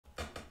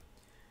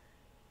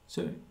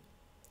So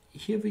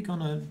here we're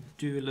gonna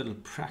do a little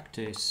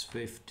practice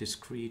with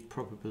discrete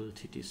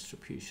probability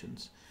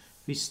distributions.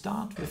 We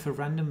start with a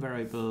random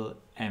variable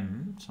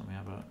m, so we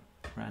have a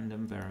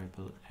random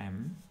variable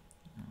m,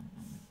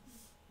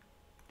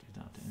 do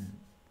that in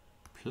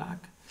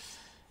plug,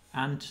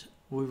 and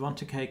we want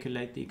to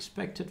calculate the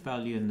expected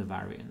value and the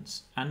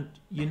variance. And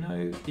you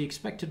know, the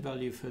expected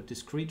value for a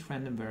discrete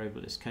random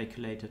variable is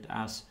calculated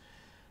as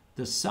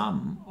the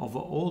sum over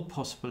all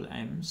possible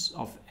m's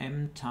of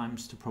m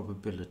times the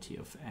probability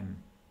of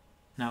m.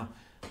 Now,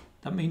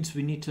 that means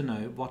we need to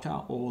know what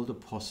are all the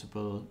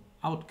possible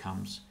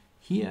outcomes.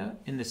 Here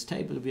in this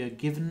table we are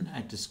given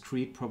a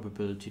discrete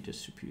probability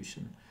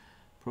distribution.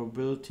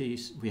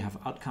 Probabilities, we have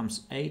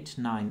outcomes 8,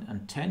 9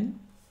 and 10,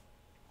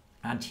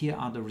 and here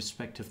are the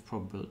respective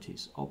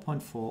probabilities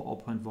 0.4,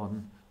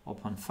 0.1,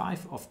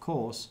 0.5, of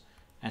course,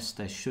 as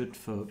they should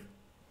for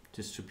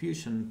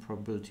distribution,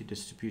 probability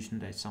distribution,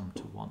 they sum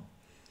to 1.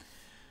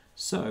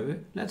 So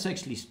let's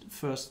actually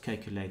first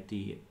calculate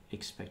the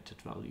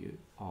expected value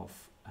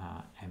of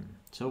m.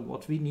 So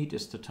what we need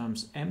is the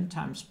terms m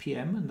times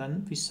pm, and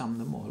then we sum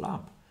them all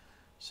up.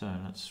 So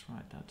let's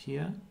write that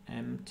here,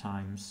 m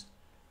times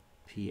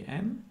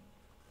pm,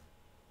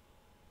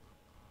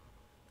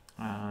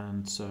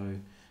 and so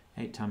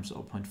 8 times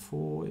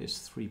 0.4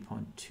 is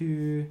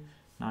 3.2,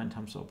 9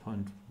 times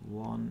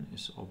 0.1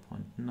 is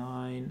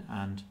 0.9,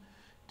 and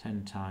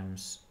 10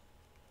 times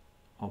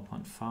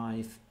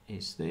 0.5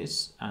 is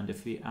this, and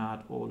if we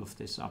add all of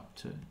this up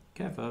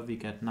together we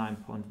get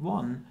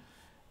 9.1,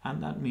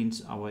 and that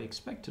means our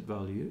expected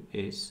value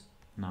is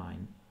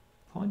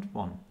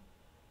 9.1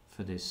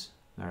 for this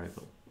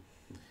variable.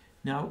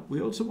 Now we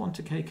also want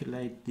to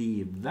calculate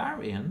the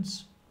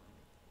variance.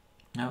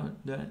 Now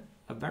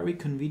a very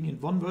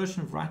convenient one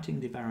version of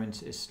writing the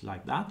variance is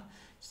like that.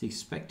 It's the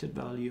expected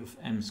value of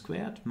m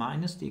squared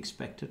minus the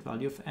expected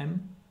value of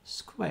m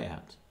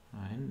squared.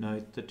 Right?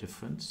 Note the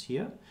difference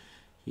here.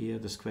 Here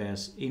the square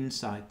is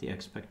inside the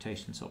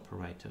expectations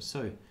operator.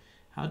 So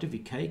how do we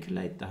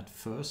calculate that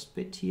first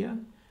bit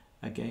here?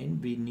 Again,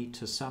 we need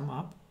to sum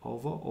up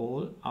over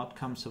all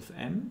outcomes of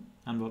m,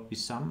 and what we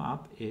sum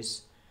up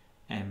is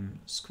m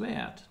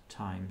squared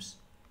times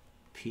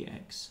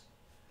px.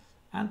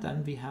 And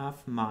then we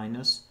have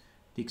minus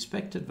the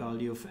expected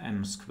value of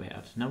m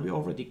squared. Now we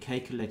already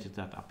calculated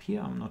that up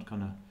here. I'm not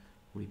going to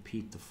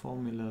repeat the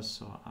formula,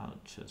 so I'll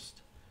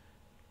just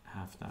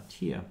have that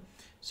here.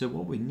 So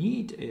what we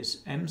need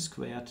is m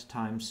squared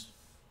times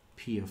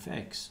p of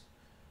x.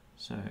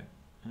 So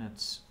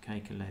let's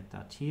calculate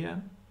that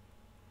here.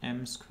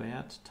 M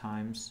squared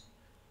times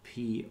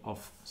p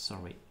of,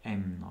 sorry,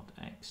 m, not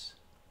x.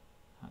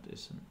 That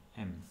is an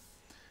m.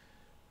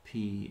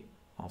 P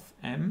of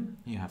m.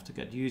 You have to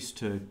get used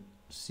to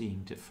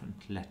seeing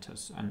different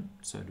letters, and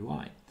so do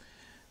I.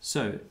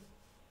 So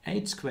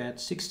 8 squared,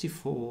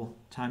 64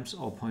 times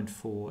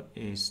 0.4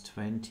 is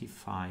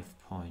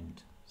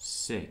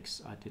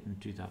 25.6. I didn't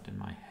do that in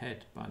my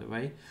head, by the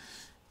way.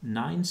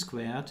 9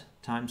 squared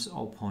times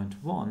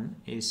 0.1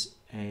 is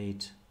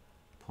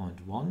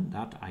 8.1.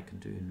 That I can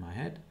do in my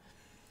head.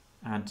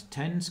 And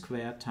 10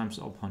 squared times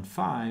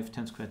 0.5,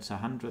 10 squared is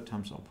 100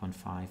 times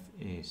 0.5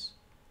 is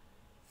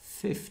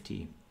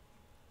 50.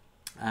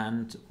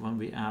 And when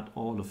we add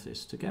all of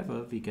this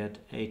together, we get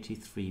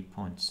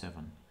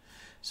 83.7.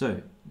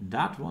 So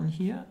that one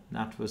here,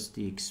 that was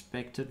the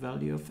expected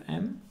value of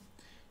m.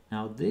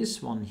 Now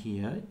this one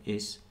here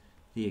is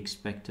the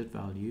expected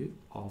value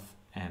of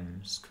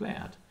m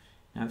squared.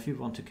 Now if you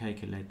want to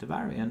calculate the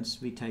variance,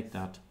 we take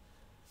that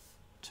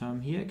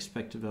term here,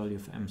 expected value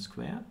of m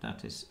squared,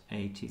 that is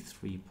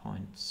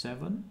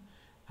 83.7,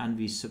 and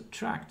we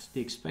subtract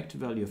the expected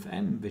value of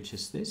m, which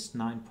is this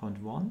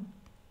 9.1,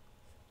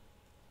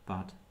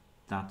 but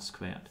that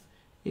squared.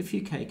 If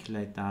you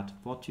calculate that,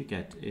 what you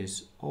get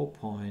is 0.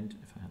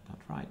 If I had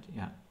that right,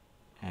 yeah,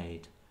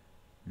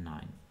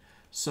 89.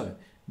 So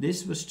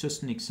this was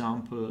just an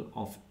example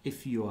of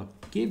if you are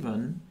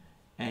given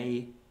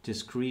a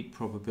discrete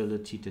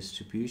probability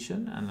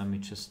distribution, and let me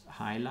just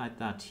highlight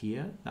that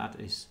here. That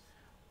is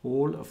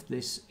all of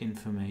this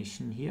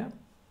information here.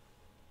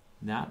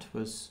 That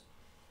was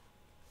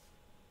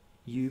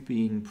you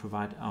being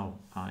provided. Oh,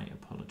 I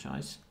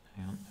apologize.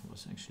 Hang on, it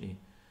was actually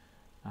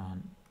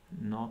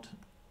not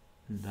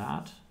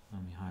that.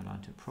 Let me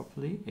highlight it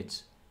properly.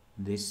 It's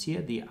this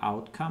here, the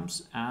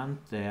outcomes and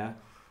their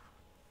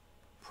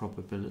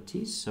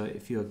probabilities. So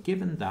if you're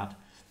given that,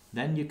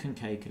 then you can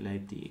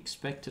calculate the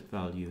expected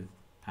value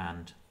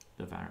and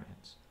the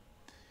variance.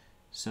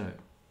 So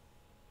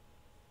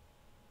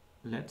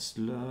let's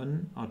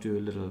learn or do a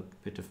little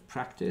bit of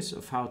practice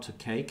of how to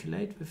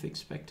calculate with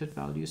expected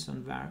values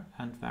and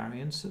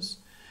variances.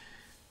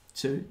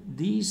 So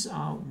these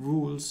are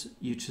rules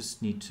you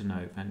just need to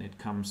know when it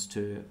comes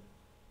to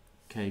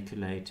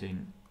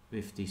calculating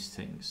with these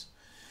things.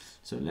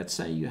 So let's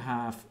say you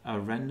have a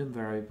random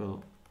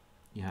variable,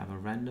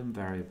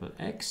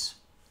 x,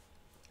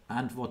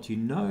 and what you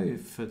know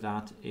for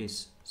that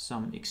is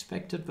some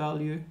expected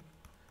value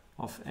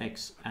of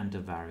x and the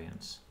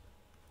variance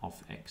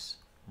of x.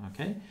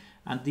 Okay,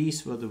 and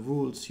these were the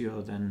rules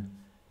you're then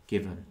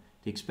given.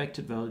 The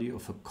expected value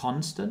of a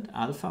constant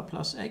alpha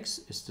plus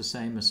x is the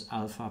same as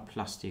alpha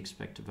plus the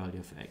expected value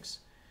of x.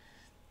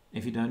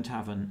 If you don't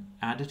have an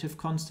additive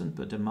constant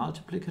but a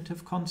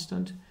multiplicative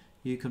constant,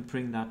 you can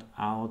bring that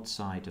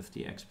outside of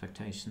the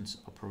expectations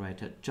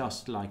operator,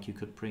 just like you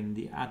could bring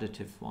the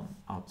additive one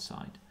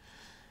outside.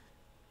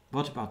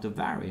 What about the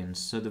variance?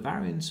 So the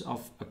variance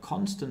of a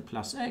constant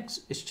plus x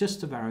is just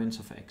the variance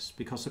of x,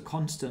 because a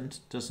constant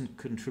doesn't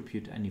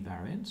contribute any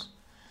variance.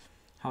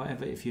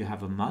 However, if you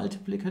have a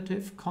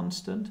multiplicative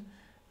constant,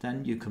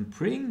 then you can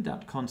bring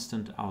that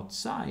constant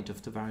outside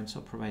of the variance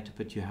operator,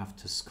 but you have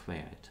to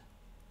square it.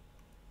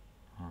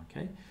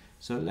 Okay,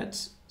 so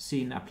let's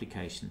see an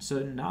application. So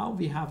now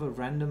we have a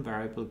random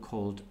variable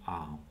called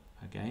r.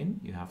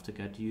 Again, you have to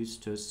get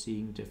used to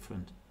seeing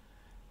different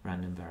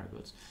random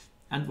variables.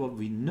 And what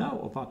we know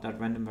about that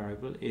random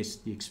variable is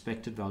the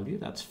expected value,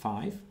 that's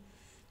 5,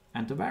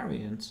 and the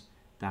variance,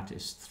 that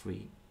is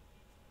 3.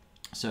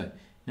 So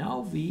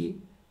now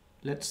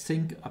let's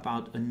think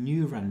about a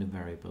new random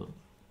variable,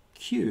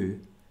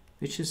 q,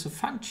 which is a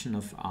function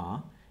of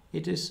r.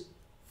 It is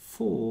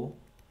 4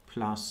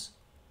 plus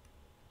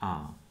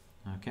r.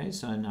 Okay,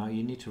 so now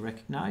you need to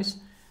recognize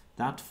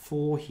that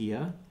 4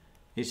 here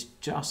is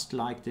just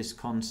like this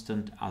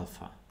constant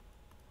alpha.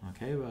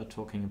 Okay, we're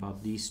talking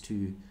about these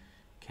two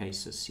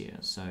cases here.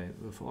 So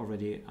we've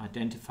already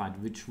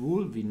identified which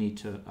rule we need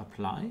to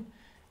apply.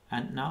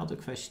 And now the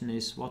question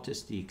is, what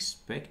is the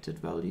expected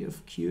value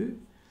of q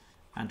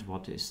and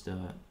what is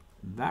the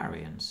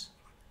variance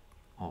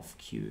of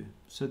q?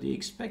 So the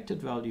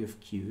expected value of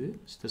q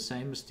is the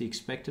same as the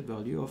expected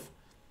value of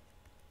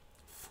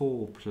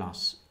 4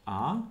 plus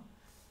r.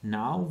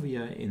 Now we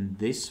are in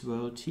this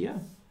world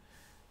here,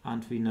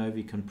 and we know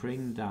we can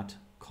bring that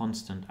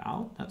constant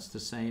out. That's the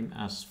same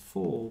as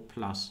 4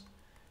 plus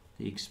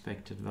the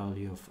expected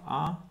value of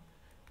r.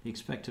 The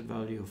expected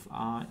value of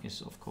r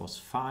is of course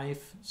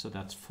 5, so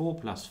that's 4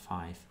 plus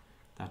 5,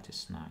 that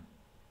is 9.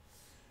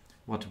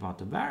 What about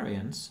the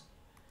variance?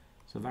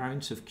 So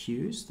variance of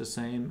q is the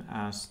same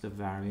as the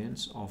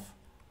variance of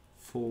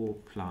 4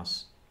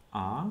 plus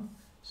r.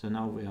 So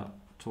now we are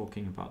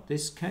talking about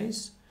this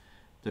case.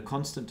 The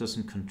constant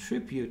doesn't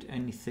contribute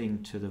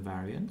anything to the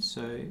variance,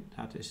 so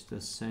that is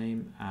the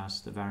same as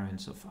the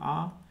variance of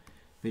r,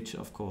 which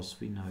of course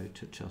we know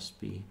to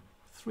just be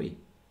 3.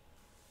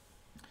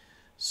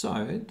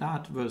 So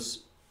that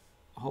was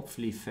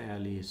hopefully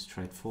fairly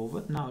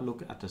straightforward. Now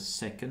look at the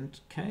second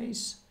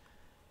case,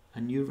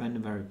 a new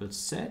random variable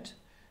z,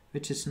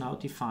 which is now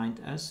defined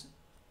as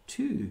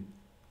 2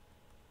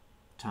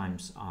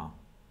 times r.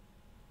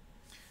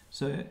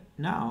 So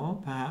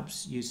now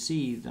perhaps you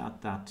see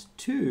that that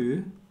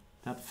 2,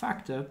 that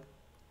factor,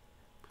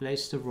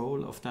 plays the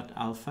role of that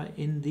alpha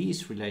in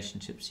these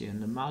relationships here,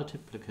 in the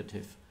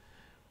multiplicative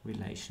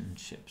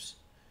relationships.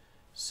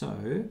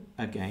 So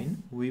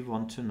again, we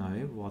want to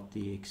know what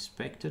the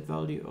expected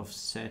value of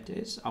z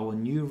is, our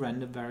new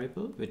random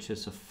variable, which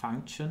is a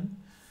function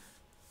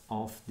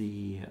of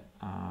the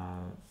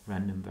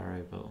random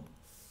variable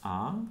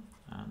r,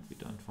 and we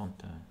don't want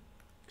the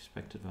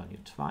expected value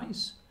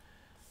twice,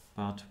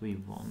 but we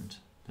want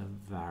the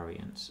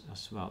variance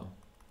as well,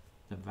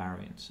 the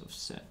variance of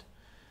z.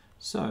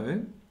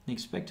 So the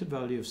expected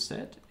value of z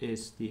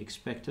is the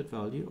expected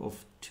value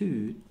of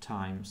 2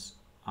 times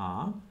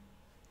r.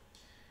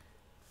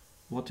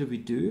 What do we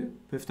do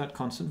with that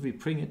constant? We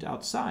bring it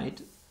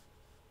outside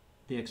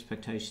the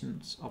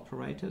expectations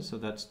operator, so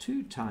that's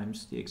 2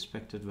 times the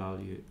expected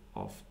value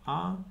of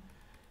r.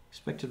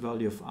 Expected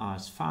value of r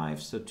is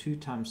 5, so 2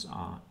 times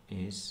r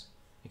is,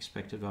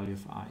 expected value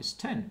of r is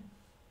 10.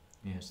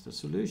 Here's the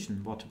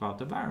solution. What about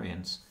the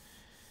variance?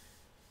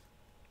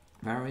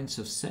 Variance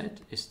of z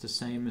is the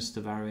same as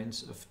the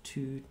variance of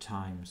 2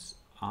 times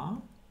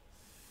r.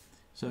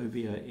 So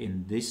we are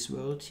in this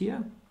world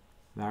here,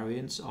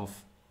 variance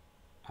of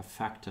a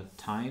factor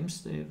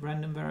times the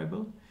random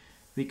variable.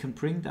 We can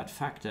bring that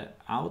factor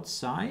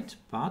outside,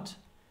 but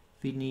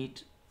we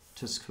need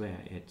to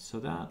square it. So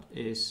that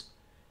is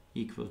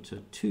equal to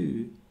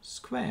 2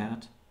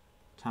 squared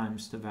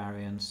times the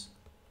variance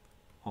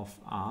of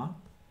r.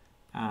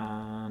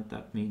 And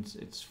that means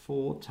it's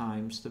 4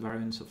 times the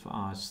variance of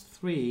r is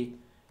 3,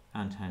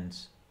 and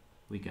hence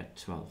we get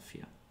 12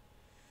 here.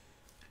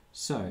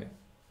 So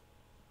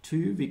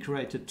we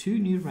created 2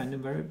 new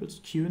random variables,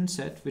 q and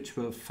z, which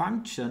were a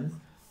function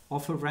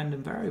of a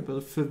random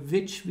variable for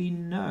which we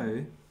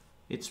know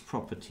its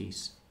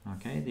properties,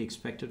 okay, the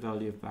expected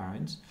value of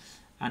variance.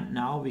 And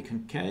now we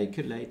can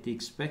calculate the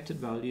expected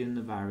value and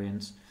the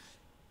variance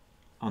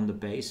on the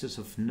basis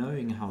of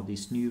knowing how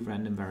these new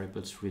random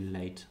variables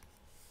relate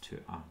to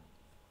r.